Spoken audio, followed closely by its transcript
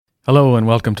Hello and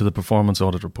welcome to the Performance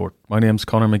Audit Report. My name's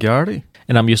Conor McGarty.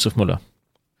 And I'm Yusuf Muller.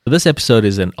 This episode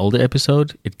is an older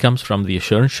episode. It comes from The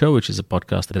Assurance Show, which is a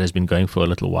podcast that has been going for a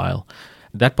little while.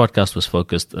 That podcast was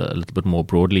focused a little bit more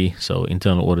broadly, so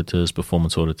internal auditors,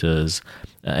 performance auditors,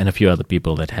 and a few other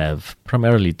people that have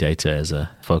primarily data as a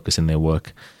focus in their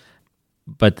work.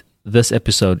 But this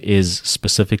episode is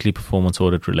specifically performance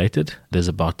audit related. There's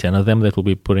about 10 of them that we'll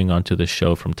be putting onto the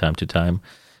show from time to time.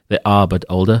 They are but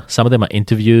older. Some of them are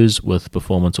interviews with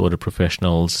performance audit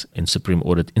professionals in Supreme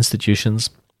Audit institutions.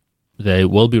 They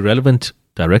will be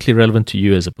directly relevant to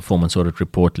you as a performance audit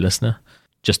report listener,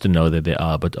 just to know that they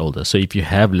are but older. So if you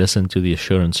have listened to the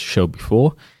Assurance Show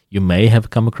before, you may have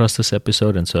come across this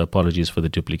episode, and so apologies for the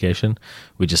duplication.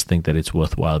 We just think that it's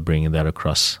worthwhile bringing that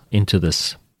across into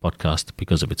this podcast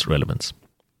because of its relevance.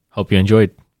 Hope you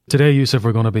enjoyed. Today, Yusuf,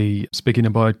 we're going to be speaking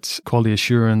about quality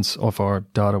assurance of our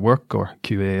data work, or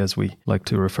QA as we like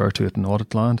to refer to it in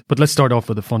audit land. But let's start off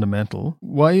with the fundamental.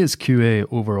 Why is QA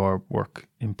over our work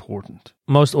important?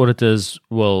 Most auditors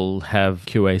will have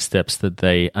QA steps that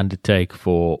they undertake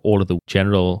for all of the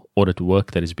general audit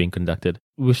work that is being conducted.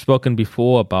 We've spoken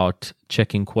before about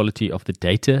checking quality of the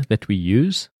data that we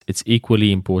use. It's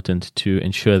equally important to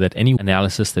ensure that any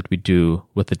analysis that we do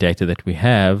with the data that we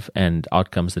have and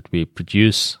outcomes that we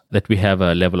produce, that we have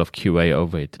a level of QA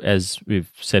over it. As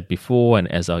we've said before, and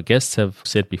as our guests have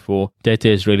said before, data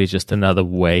is really just another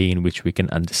way in which we can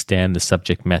understand the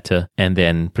subject matter and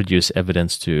then produce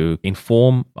evidence to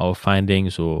inform our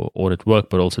findings or audit work,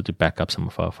 but also to back up some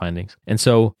of our findings. And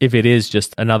so if it is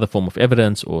just another form of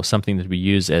evidence or something that we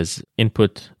use as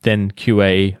input, then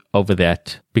QA over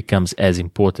that becomes as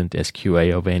important as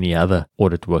QA over any other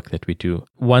audit work that we do.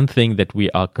 One thing that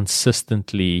we are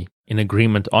consistently in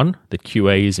agreement on, that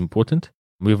QA is important.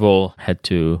 We've all had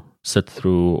to sit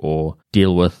through or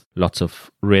deal with lots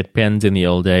of red pens in the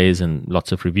old days and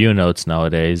lots of review notes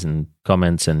nowadays and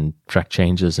comments and track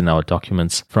changes in our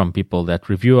documents from people that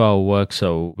review our work,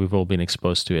 so we've all been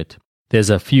exposed to it. There's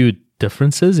a few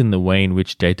differences in the way in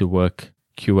which data work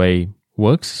QA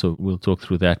works, so we'll talk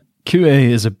through that. QA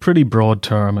is a pretty broad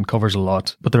term and covers a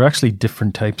lot, but there are actually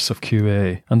different types of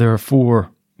QA, and there are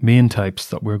four main types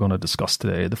that we're going to discuss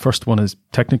today. The first one is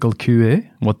technical QA,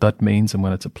 what that means and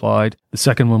when it's applied. The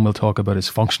second one we'll talk about is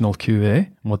functional QA,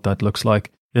 and what that looks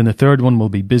like. Then the third one will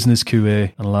be business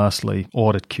QA, and lastly,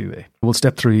 audit QA. We'll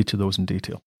step through each of those in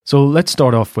detail. So let's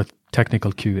start off with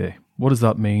technical QA. What does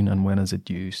that mean and when is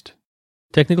it used?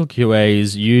 Technical QA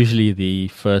is usually the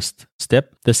first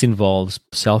step. This involves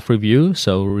self-review,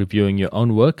 so reviewing your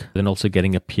own work, then also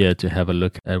getting a peer to have a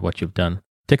look at what you've done.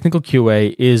 Technical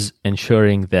QA is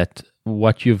ensuring that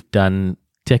what you've done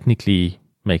technically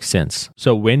makes sense.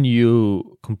 So when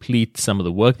you complete some of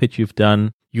the work that you've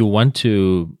done, you want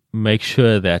to make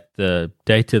sure that the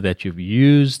data that you've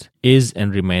used is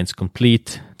and remains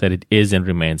complete, that it is and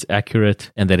remains accurate,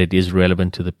 and that it is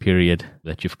relevant to the period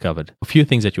that you've covered. A few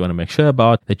things that you want to make sure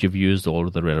about: that you've used all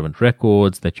of the relevant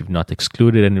records, that you've not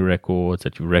excluded any records,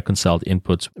 that you've reconciled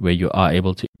inputs where you are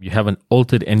able to. You haven't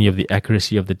altered any of the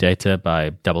accuracy of the data by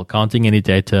double counting any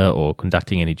data or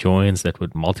conducting any joins that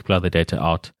would multiply the data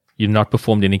out. You've not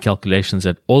performed any calculations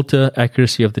that alter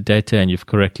accuracy of the data, and you've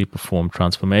correctly performed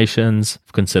transformations,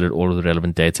 considered all of the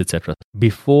relevant dates, etc.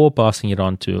 before passing it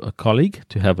on to a colleague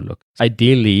to have a look.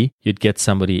 Ideally, you'd get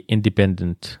somebody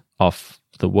independent of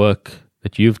the work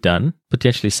that you've done,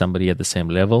 potentially somebody at the same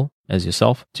level as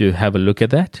yourself, to have a look at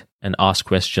that and ask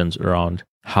questions around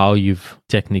how you've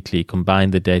technically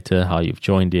combined the data, how you've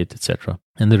joined it, etc.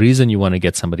 And the reason you want to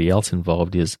get somebody else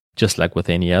involved is, just like with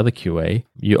any other QA,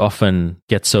 you often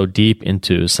get so deep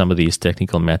into some of these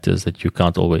technical matters that you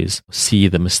can't always see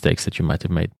the mistakes that you might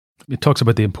have made. It talks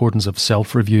about the importance of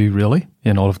self-review, really,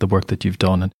 in all of the work that you've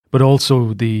done, but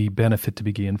also the benefit to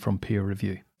be gained from peer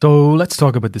review. So let's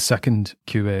talk about the second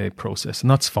QA process,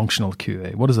 and that's functional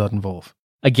QA. What does that involve?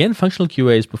 Again, functional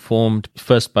QA is performed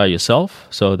first by yourself.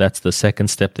 So that's the second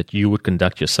step that you would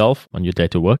conduct yourself on your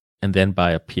data work, and then by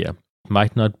a peer. It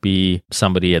might not be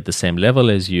somebody at the same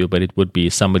level as you, but it would be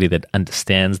somebody that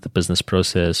understands the business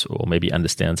process or maybe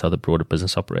understands how the broader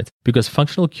business operates. Because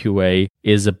functional QA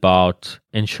is about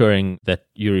ensuring that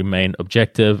you remain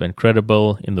objective and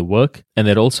credible in the work, and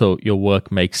that also your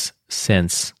work makes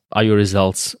sense. Are your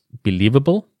results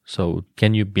believable? So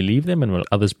can you believe them, and will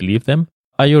others believe them?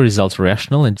 Are your results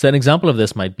rational? And so an example of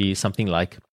this might be something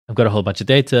like, I've got a whole bunch of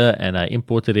data and I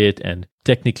imported it, and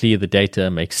technically the data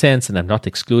makes sense and I've not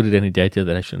excluded any data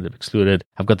that I shouldn't have excluded.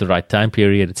 I've got the right time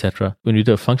period, etc. When you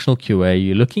do a functional QA,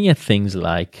 you're looking at things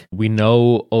like, we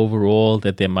know overall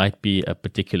that there might be a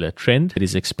particular trend that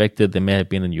is expected. There may have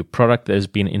been a new product that has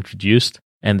been introduced.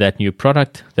 and that new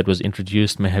product that was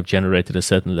introduced may have generated a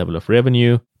certain level of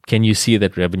revenue. Can you see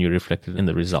that revenue reflected in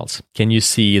the results? Can you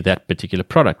see that particular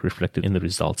product reflected in the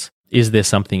results? Is there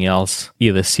something else,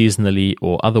 either seasonally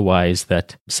or otherwise,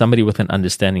 that somebody with an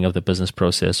understanding of the business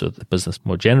process or the business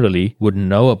more generally would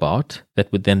know about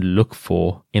that would then look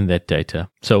for in that data?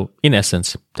 So in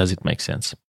essence, does it make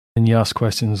sense? And you ask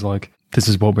questions like, this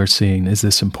is what we're seeing. Is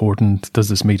this important? Does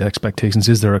this meet expectations?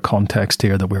 Is there a context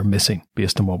here that we're missing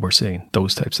based on what we're seeing?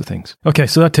 Those types of things. Okay,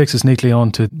 so that takes us neatly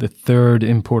on to the third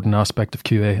important aspect of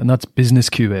QA, and that's business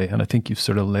QA. And I think you've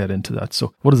sort of led into that.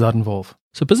 So what does that involve?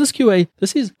 So business QA,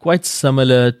 this is quite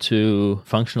similar to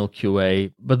functional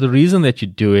QA, but the reason that you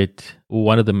do it,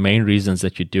 one of the main reasons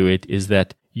that you do it, is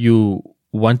that you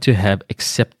want to have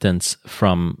acceptance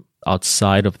from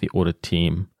outside of the audit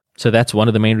team. So that's one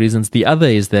of the main reasons. The other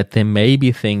is that there may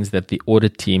be things that the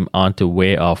audit team aren't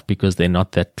aware of because they're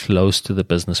not that close to the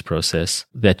business process,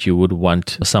 that you would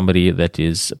want somebody that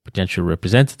is a potential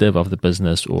representative of the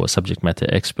business or a subject matter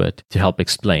expert to help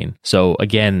explain. So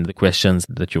again, the questions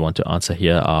that you want to answer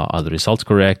here are the results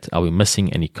correct? Are we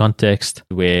missing any context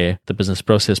where the business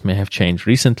process may have changed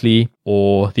recently,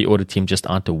 or the audit team just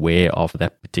aren't aware of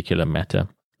that particular matter?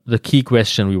 The key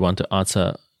question we want to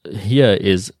answer here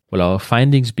is, will our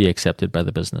findings be accepted by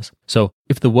the business? So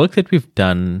if the work that we've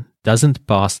done doesn't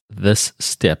pass this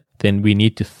step, then we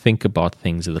need to think about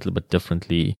things a little bit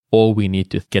differently, or we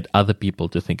need to get other people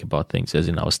to think about things, as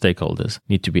in our stakeholders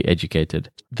need to be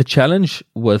educated. The challenge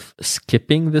with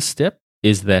skipping this step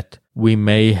is that we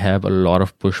may have a lot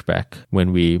of pushback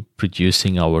when we're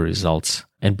producing our results.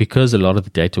 And because a lot of the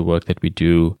data work that we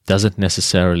do doesn't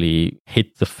necessarily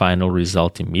hit the final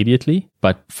result immediately,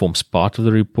 but forms part of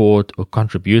the report or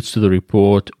contributes to the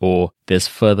report, or there's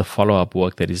further follow-up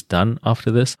work that is done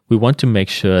after this, we want to make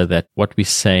sure that what we're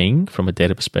saying from a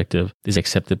data perspective is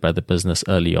accepted by the business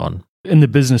early on. In the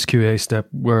business QA step,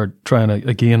 we're trying to,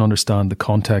 again, understand the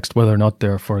context, whether or not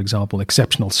there are, for example,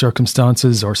 exceptional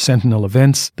circumstances or sentinel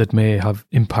events that may have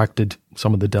impacted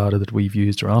some of the data that we've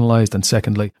used or analyzed. And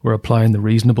secondly, we're applying the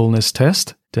reasonableness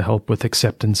test to help with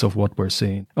acceptance of what we're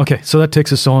seeing. Okay, so that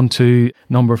takes us on to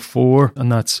number 4,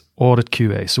 and that's audit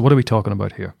QA. So what are we talking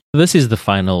about here? This is the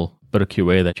final bit of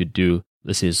QA that you do.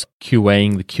 This is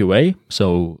QAing the QA.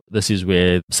 So this is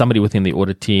where somebody within the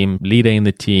audit team, leader in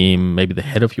the team, maybe the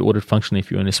head of your audit function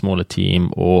if you're in a smaller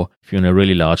team, or if you're in a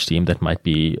really large team, that might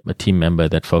be a team member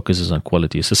that focuses on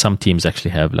quality. So some teams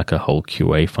actually have like a whole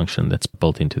QA function that's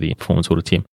built into the performance audit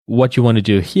team. What you want to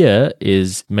do here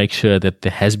is make sure that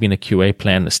there has been a QA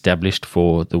plan established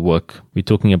for the work. We're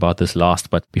talking about this last,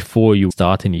 but before you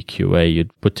start any QA,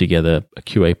 you'd put together a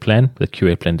QA plan. The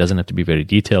QA plan doesn't have to be very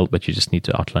detailed, but you just need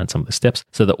to outline some of the steps.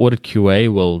 So the audit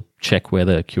QA will check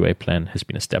whether a QA plan has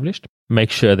been established. Make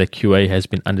sure that QA has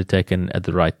been undertaken at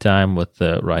the right time with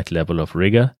the right level of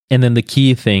rigor. And then the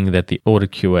key thing that the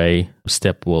audit QA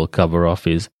step will cover off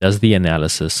is, does the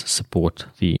analysis support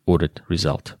the audit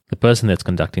result? The person that's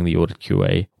conducting the audit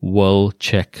QA will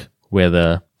check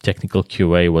whether technical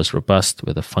QA was robust,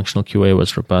 whether functional QA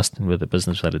was robust, and whether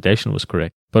business validation was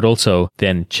correct, but also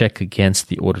then check against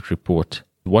the audit report.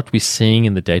 What we're seeing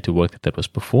in the data work that was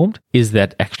performed, is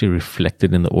that actually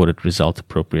reflected in the audit result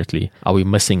appropriately? Are we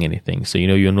missing anything? So,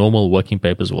 your normal working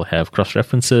papers will have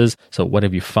cross-references. So what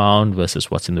have you found versus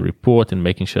what's in the report, and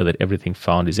making sure that everything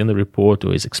found is in the report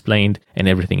or is explained, and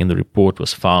everything in the report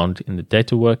was found in the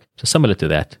data work. So similar to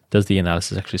that, does the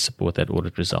analysis actually support that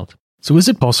audit result? So is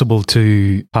it possible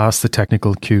to pass the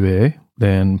technical QA,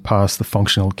 then pass the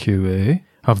functional QA,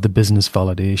 have the business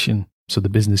validation, so the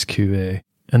business QA,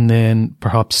 and then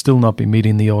perhaps still not be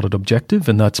meeting the audit objective?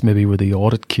 And that's maybe where the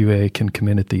audit QA can come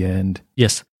in at the end.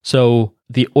 Yes. So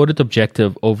the audit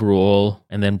objective overall,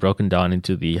 and then broken down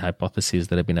into the hypotheses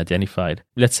that have been identified.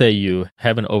 Let's say you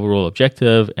have an overall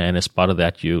objective, and as part of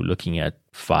that, you're looking at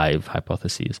 5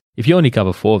 hypotheses. If you only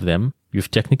cover 4 of them,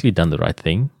 you've technically done the right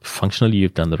thing. Functionally,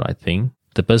 you've done the right thing.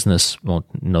 The business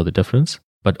won't know the difference.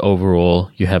 But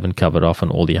overall, you haven't covered off on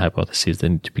all the hypotheses that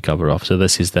need to be covered off. So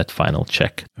this is that final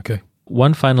check. Okay.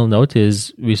 One final note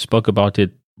is, we spoke about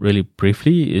it really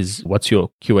briefly, is what's your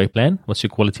QA plan? What's your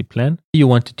quality plan? You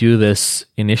want to do this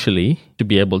initially to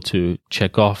be able to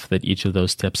check off that each of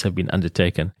those steps have been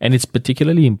undertaken. And it's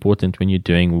particularly important when you're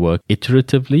doing work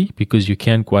iteratively, because you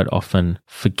can quite often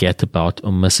forget about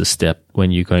or miss a step when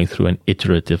you're going through an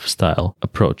iterative style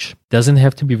approach. Doesn't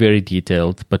have to be very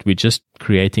detailed, but we're just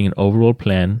creating an overall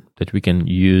plan that we can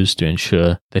use to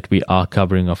ensure that we are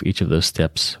covering off each of those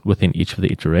steps within each of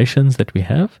the iterations that we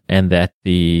have, and that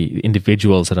the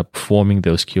individuals that are performing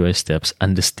those QA steps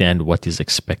understand what is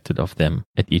expected of them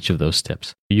at each of those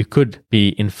steps. You could be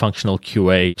in functional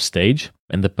QA stage,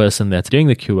 And the person that's doing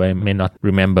the QA may not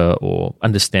remember or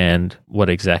understand what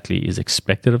exactly is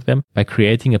expected of them. By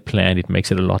creating a plan, it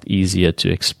makes it a lot easier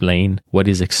to explain what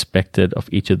is expected of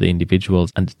each of the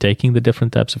individuals undertaking the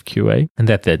different types of QA. And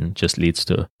that then just leads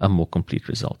to a more complete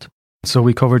result. So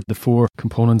we covered the 4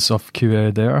 components of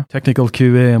QA there. Technical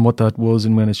QA and what that was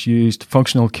and when it's used,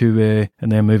 functional QA,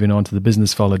 and then moving on to the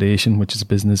business validation, which is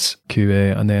business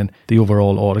QA, and then the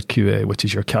overall audit QA, which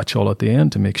is your catch-all at the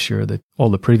end to make sure that all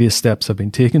the previous steps have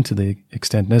been taken to the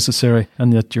extent necessary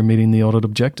and that you're meeting the audit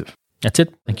objective. That's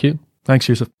it. Thank you. Thanks,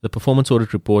 Yusuf. The Performance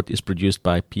Audit Report is produced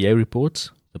by PA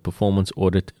Reports, the Performance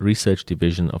Audit Research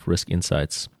Division of Risk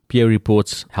Insights. PA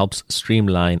Reports helps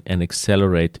streamline and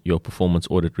accelerate your performance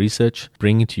audit research,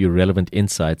 bringing to you relevant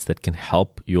insights that can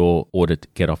help your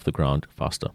audit get off the ground faster.